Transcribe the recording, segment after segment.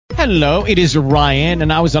Hello, it is Ryan,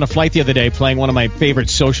 and I was on a flight the other day playing one of my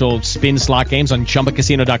favorite social spin slot games on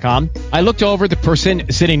ChumbaCasino.com. I looked over at the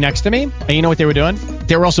person sitting next to me, and you know what they were doing?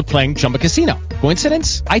 They were also playing Chumba Casino.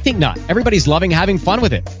 Coincidence? I think not. Everybody's loving having fun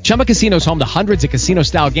with it. Chumba Casino is home to hundreds of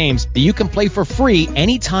casino-style games that you can play for free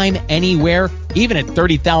anytime, anywhere, even at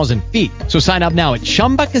 30,000 feet. So sign up now at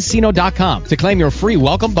ChumbaCasino.com to claim your free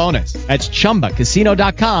welcome bonus. That's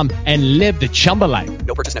ChumbaCasino.com and live the Chumba life.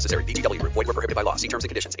 No purchase necessary. VGW. Void where prohibited by law. See terms and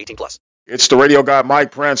conditions. 18+. It's the radio guy,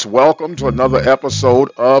 Mike Prince. Welcome to another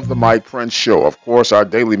episode of the Mike Prince Show. Of course, our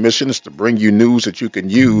daily mission is to bring you news that you can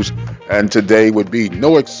use, and today would be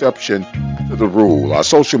no exception to the rule. Our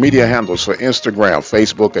social media handles for Instagram,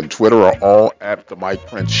 Facebook, and Twitter are all at the Mike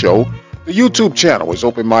Prince Show. The YouTube channel is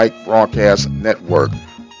Open Mic Broadcast Network.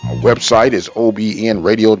 Our website is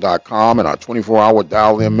obnradio.com, and our 24-hour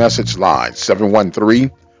dial-in message line,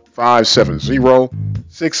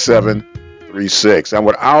 713-570-6736. And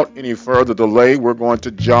without any further delay, we're going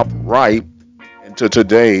to jump right into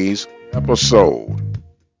today's episode.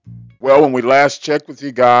 Well, when we last checked with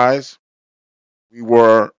you guys, we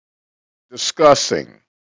were discussing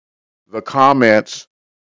the comments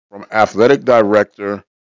from Athletic Director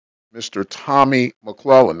Mr. Tommy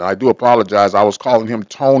McClelland. I do apologize. I was calling him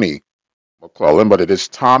Tony McClelland, but it is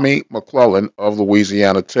Tommy McClelland of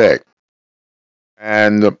Louisiana Tech.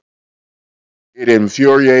 And it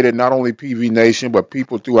infuriated not only PV Nation, but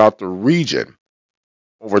people throughout the region.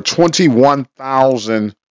 Over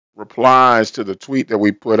 21,000 replies to the tweet that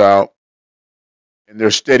we put out, and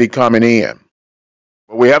they're steady coming in.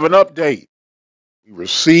 But we have an update. We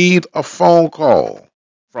received a phone call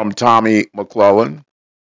from Tommy McClelland.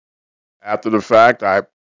 After the fact, I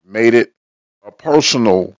made it a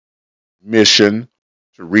personal mission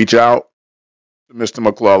to reach out to Mr.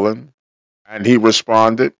 McClelland, and he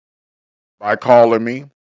responded by calling me.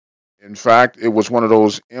 In fact, it was one of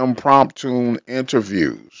those impromptu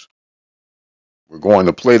interviews. We're going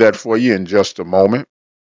to play that for you in just a moment.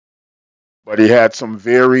 But he had some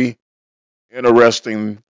very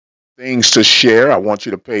interesting things to share. I want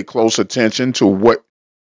you to pay close attention to what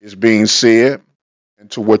is being said and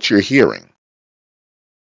to what you're hearing.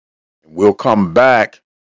 And we'll come back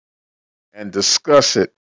and discuss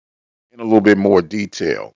it in a little bit more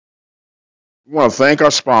detail. We want to thank our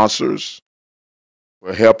sponsors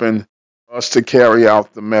for helping us to carry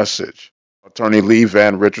out the message. Attorney Lee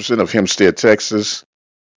Van Richardson of Hempstead, Texas,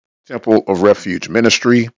 Temple of Refuge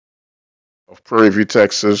Ministry of Prairie View,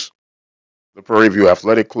 Texas, the Prairie View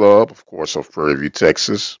Athletic Club, of course, of Prairie View,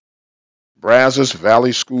 Texas, Brazos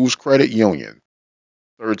Valley Schools Credit Union,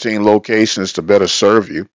 13 locations to better serve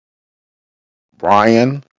you,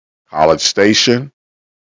 Bryan, College Station,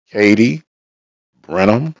 Katy,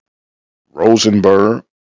 Brenham, Rosenberg,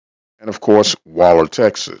 and of course, Waller,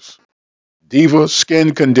 Texas. Diva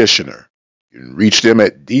Skin Conditioner. You can reach them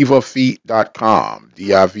at divafeet.com,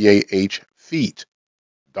 D-I-V-A-H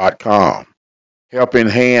feet.com. Helping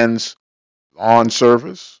Hands Lawn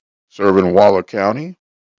Service, serving Waller County.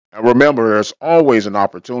 And remember, there's always an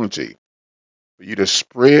opportunity for you to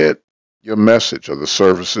spread your message of the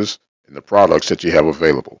services and the products that you have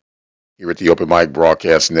available here at the Open Mic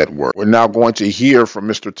Broadcast Network. We're now going to hear from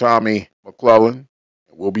Mr. Tommy McClelland.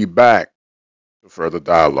 We'll be back to further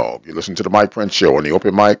dialogue. You listen to the Mike Prince Show on the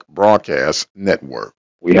Open Mic Broadcast Network.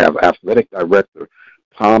 We have Athletic Director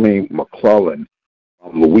Tommy McClelland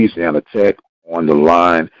from Louisiana Tech on the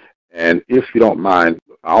line. And if you don't mind,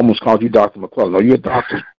 I almost called you Dr. McClelland. Are you a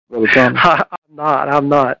doctor, Brother Tommy? I'm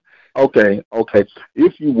not. Okay.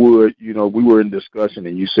 If you would, we were in discussion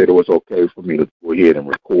and you said it was okay for me to go ahead and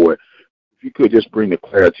record. If you could just bring the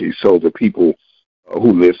clarity so the people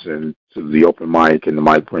who listen to the Open Mic and the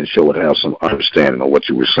Mike Prince Show would have some understanding of what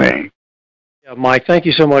you were saying. Yeah, Mike, thank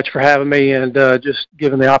you so much for having me and just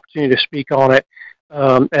giving the opportunity to speak on it.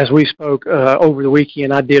 As we spoke over the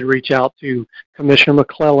weekend, I did reach out to Commissioner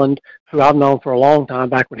McClelland, who I've known for a long time,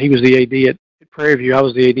 back when he was the AD at Prairie View. I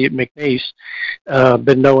was the AD at McNeese.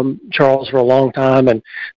 Been knowing Charles for a long time, and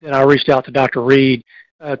then I reached out to Dr. Reed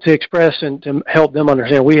to express and to help them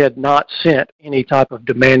understand we had not sent any type of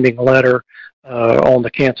demanding letter on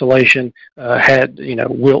the cancellation.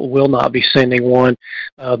 Will not be sending one.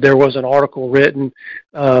 There was an article written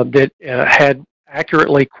that had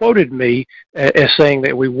accurately quoted me as saying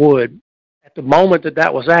that we would. At the moment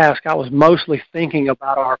that was asked, I was mostly thinking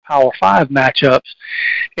about our Power 5 matchups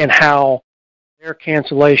and how their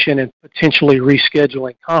cancellation and potentially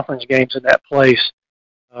rescheduling conference games in that place,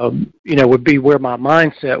 would be where my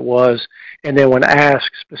mindset was. And then when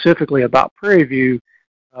asked specifically about Prairie View,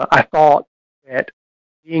 I thought that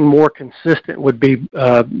being more consistent would be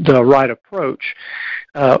the right approach.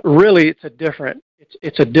 Really, it's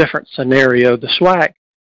it's a different scenario. The SWAC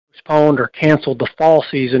postponed or canceled the fall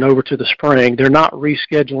season over to the spring. They're not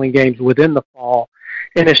rescheduling games within the fall,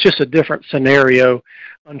 and it's just a different scenario.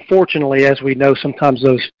 Unfortunately, as we know, sometimes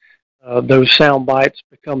those sound bites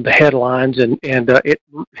become the headlines, and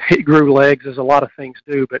it grew legs, as a lot of things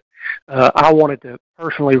do. But I wanted to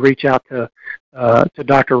personally reach out to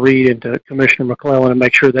Dr. Reed and to Commissioner McClelland and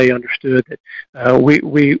make sure they understood that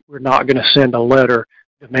we were not going to send a letter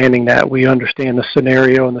demanding that. We understand the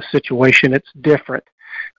scenario and the situation. It's different.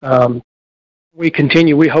 We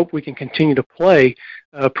hope we can continue to play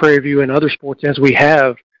Prairie View and other sports as we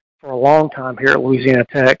have for a long time here at Louisiana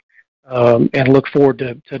Tech, and look forward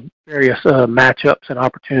to various matchups and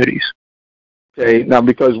opportunities. Okay, now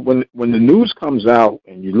because when the news comes out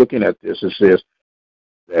and you're looking at this, it says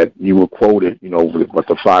that you were quoted, with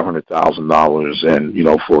the $500,000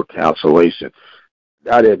 and, for cancellation.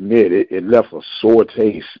 I admit it left a sore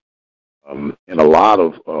taste in a lot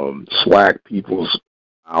of SWAC people's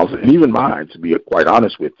mouths, and even mine, to be quite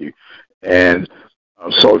honest with you. And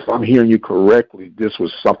so if I'm hearing you correctly, this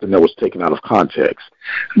was something that was taken out of context.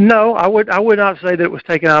 No, I would not say that it was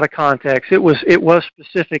taken out of context. It was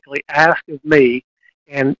specifically asked of me,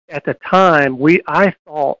 and at the time I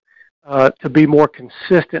thought to be more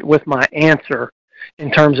consistent with my answer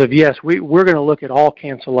in terms of, yes, we're going to look at all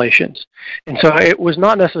cancellations. And so it was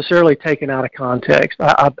not necessarily taken out of context.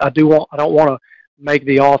 I don't want to make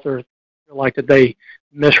the author feel like that they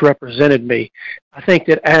misrepresented me. I think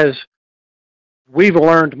that as we've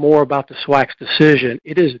learned more about the SWAC's decision,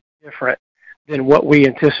 it is different than what we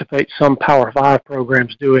anticipate some Power 5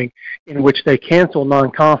 programs doing, in which they cancel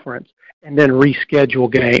non-conference and then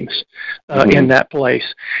reschedule games in that place.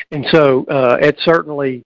 And so it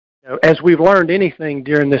certainly, as we've learned anything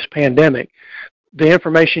during this pandemic, the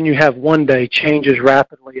information you have one day changes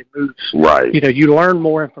rapidly and moves. Right. You learn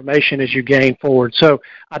more information as you gain forward. So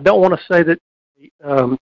I don't want to say that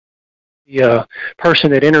the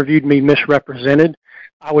person that interviewed me misrepresented.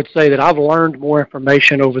 I would say that I've learned more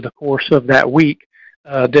information over the course of that week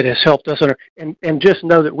that has helped us. And just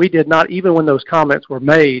know that we did not, even when those comments were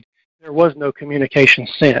made, there was no communication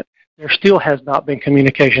sent. There still has not been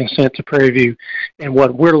communication sent to Prairie View, and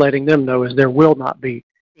what we're letting them know is there will not be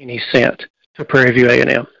any sent to Prairie View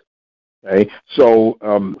A&M. Okay, so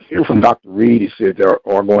here from Dr. Reed, he said there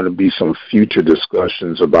are going to be some future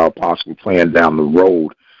discussions about possibly playing down the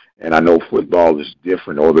road, and I know football is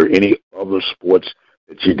different. Are there any other sports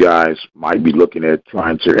that you guys might be looking at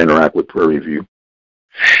trying to interact with Prairie View?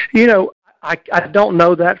 I don't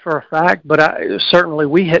know that for a fact, but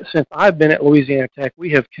certainly since I've been at Louisiana Tech, we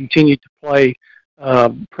have continued to play.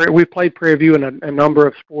 We've played Prairie View in a number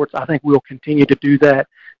of sports. I think we'll continue to do that.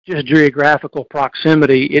 Just geographical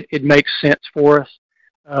proximity, it makes sense for us.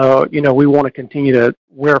 We want to continue to,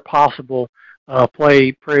 where possible,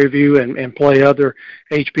 play Prairie View and play other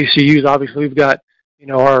HBCUs. Obviously, we've got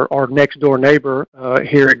our next door neighbor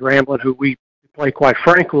here at Grambling, who we play quite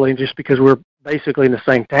frequently, just because we're basically in the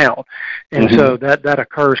same town, and so that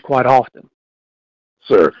occurs quite often.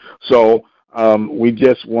 Sir, so we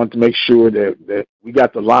just want to make sure that we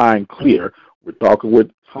got the line clear. We're talking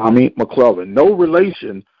with Tommy McClelland, no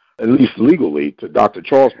relation, at least legally, to Dr.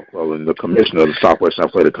 Charles McClelland, the commissioner of the Southwestern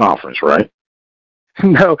Athletic Conference, right?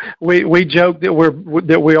 No, we joke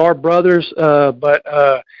that we are brothers, but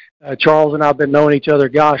Charles and I have been knowing each other,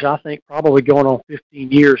 I think probably going on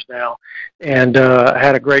 15 years now, and I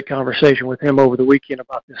had a great conversation with him over the weekend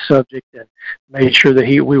about this subject and made sure that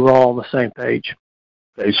we were all on the same page.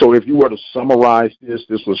 Okay, so if you were to summarize this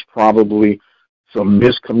was probably some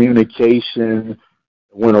miscommunication that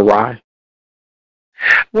went awry?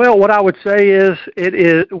 Well, what I would say is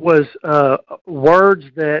it was words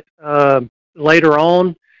that later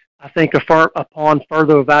on, I think upon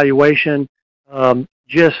further evaluation,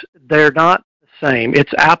 they're not the same.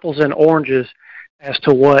 It's apples and oranges as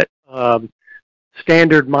to what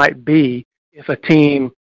standard might be if a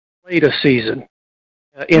team played a season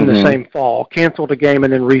in the same fall, canceled a game,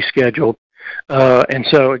 and then rescheduled. And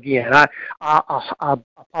so, again, I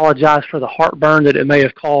apologize for the heartburn that it may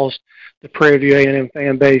have caused the Prairie View A&M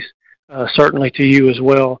fan base, certainly to you as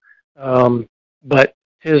well. But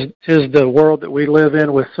tis the world that we live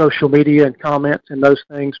in with social media and comments and those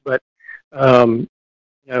things. But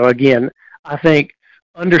again, I think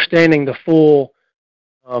understanding the full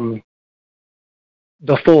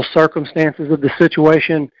circumstances of the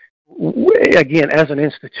situation. Again, as an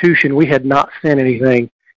institution, we had not sent anything,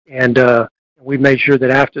 and we made sure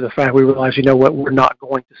that after the fact we realized, we're not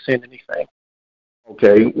going to send anything.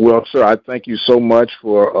 Okay. Well, sir, I thank you so much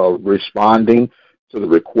for responding to the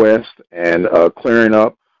request and clearing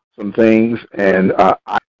up some things. And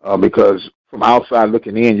because from outside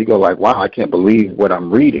looking in, you go like, wow, I can't believe what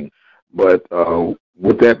I'm reading. But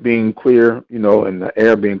with that being clear, and the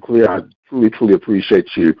air being clear, I truly, truly appreciate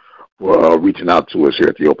you for reaching out to us here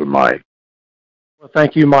at the Open Mic. Well,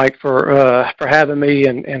 thank you, Mike, for having me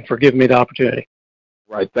and for giving me the opportunity.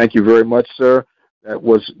 Right. Thank you very much, sir. That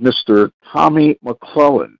was Mr. Tommy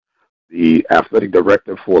McClelland, the athletic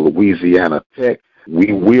director for Louisiana Tech.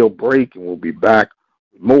 We will break, and we'll be back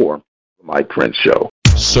with more of the Mike Prince Show.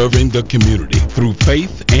 Serving the community through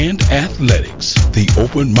faith and athletics. The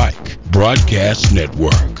Open Mic Broadcast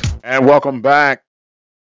Network. And welcome back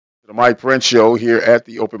to the Mike Prince Show here at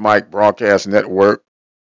the Open Mic Broadcast Network.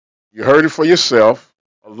 You heard it for yourself.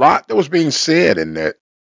 A lot that was being said in that.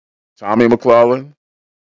 Tommy McClelland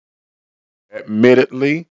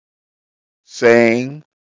admittedly saying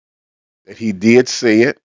that he did say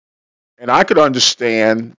it. And I could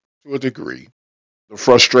understand to a degree the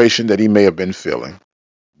frustration that he may have been feeling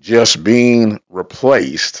just being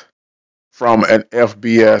replaced from an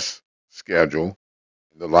FBS schedule,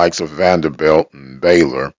 the likes of Vanderbilt and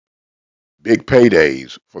Baylor, big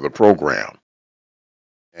paydays for the program.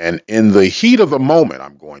 And in the heat of the moment,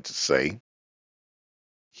 I'm going to say,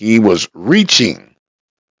 he was reaching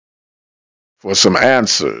for some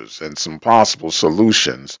answers and some possible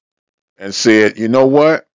solutions and said, you know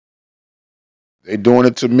what? They're doing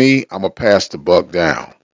it to me. I'm going to pass the buck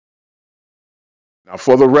down. Now,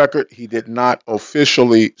 for the record, he did not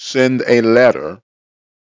officially send a letter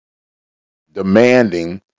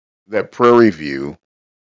demanding that Prairie View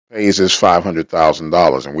pays his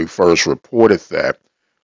 $500,000, and we first reported that.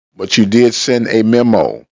 But you did send a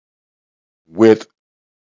memo with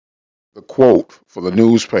the quote for the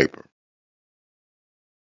newspaper.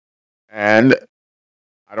 And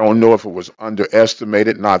I don't know if it was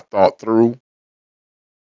underestimated, not thought through,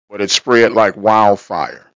 but it spread like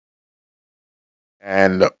wildfire.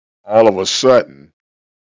 And all of a sudden,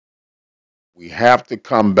 we have to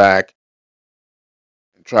come back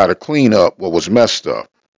and try to clean up what was messed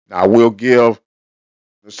up. Now, I will give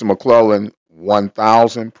Mr. McClelland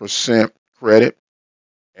 1,000% credit,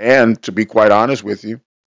 and to be quite honest with you,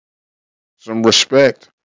 some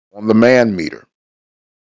respect on the man meter.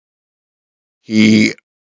 He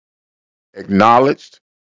acknowledged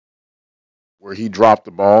where he dropped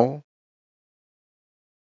the ball.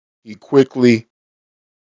 He quickly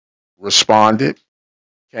responded,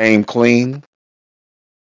 came clean.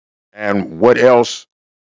 And what else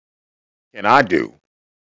can I do?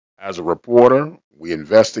 As a reporter, we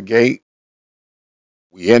investigate,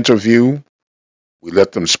 we interview, we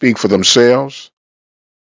let them speak for themselves,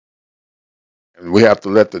 and we have to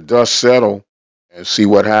let the dust settle and see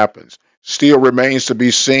what happens. Still remains to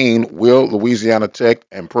be seen, will Louisiana Tech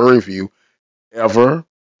and Prairie View ever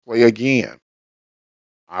play again?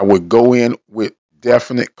 I would go in with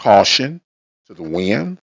definite caution to the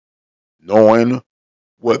wind, knowing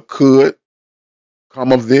what could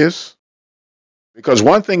come of this. Because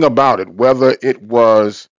one thing about it, whether it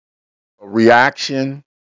was a reaction,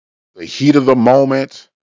 the heat of the moment,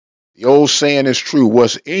 the old saying is true,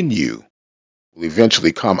 what's in you will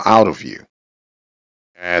eventually come out of you.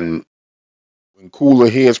 And when cooler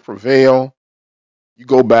heads prevail, you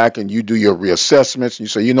go back and you do your reassessments and you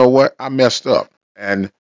say, you know what, I messed up.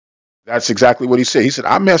 And that's exactly what he said. He said,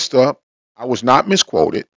 I messed up. I was not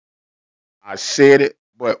misquoted. I said it,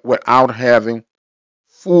 but without having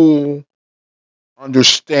full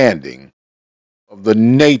understanding of the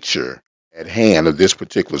nature at hand of this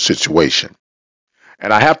particular situation.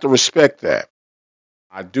 And I have to respect that.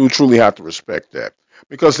 I do truly have to respect that,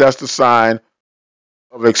 because that's the sign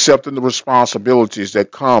of accepting the responsibilities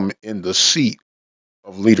that come in the seat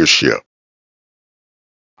of leadership.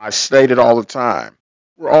 I state it all the time.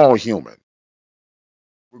 We're all human.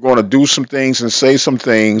 We're going to do some things and say some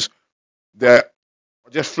things that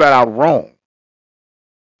are just flat out wrong.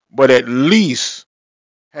 But at least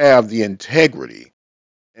have the integrity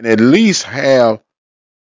and at least have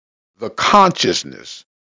the consciousness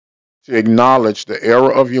to acknowledge the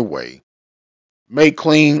error of your way, make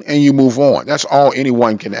clean, and you move on. That's all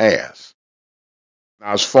anyone can ask.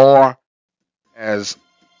 Now, as far as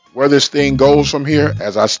where this thing goes from here,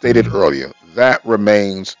 as I stated earlier, that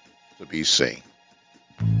remains to be seen.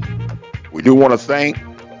 We do want to thank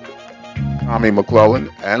Tommy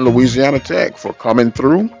McClelland and Louisiana Tech for coming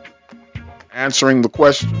through, answering the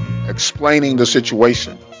question, explaining the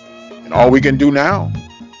situation. And all we can do now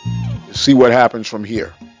is see what happens from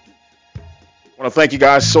here. I want to thank you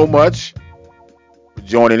guys so much for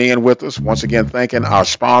joining in with us. Once again, thanking our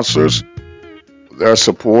sponsors for their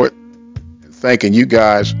support, and thanking you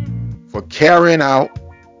guys for carrying out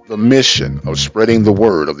the mission of spreading the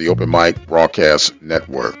word of the Open Mic Broadcast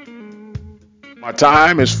Network. My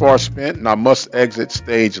time is far spent and I must exit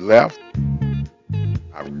stage left.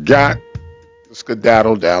 I've got to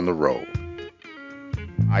skedaddle down the road.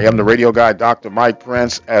 I am the radio guy, Dr. Mike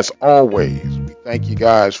Prince. As always, we thank you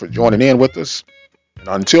guys for joining in with us. And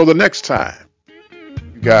until the next time,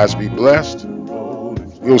 you guys be blessed.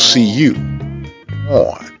 We'll see you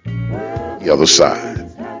on the other side.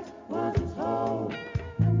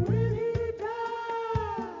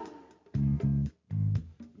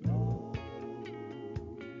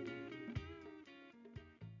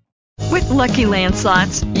 With Lucky Land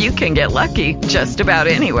Slots, you can get lucky just about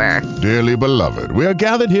anywhere. Dearly beloved, we are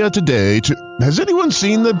gathered here today to... Has anyone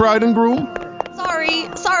seen the bride and groom?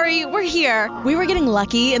 Sorry, we're here. We were getting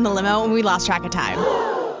lucky in the limo and we lost track of time.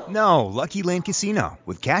 No, Lucky Land Casino,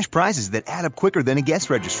 with cash prizes that add up quicker than a guest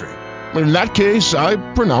registry. In that case, I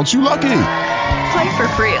pronounce you lucky. Play for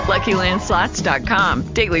free at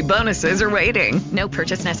LuckyLandSlots.com. Daily bonuses are waiting. No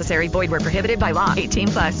purchase necessary. Void where prohibited by law.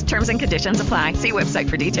 18+. Terms and conditions apply. See website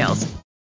for details.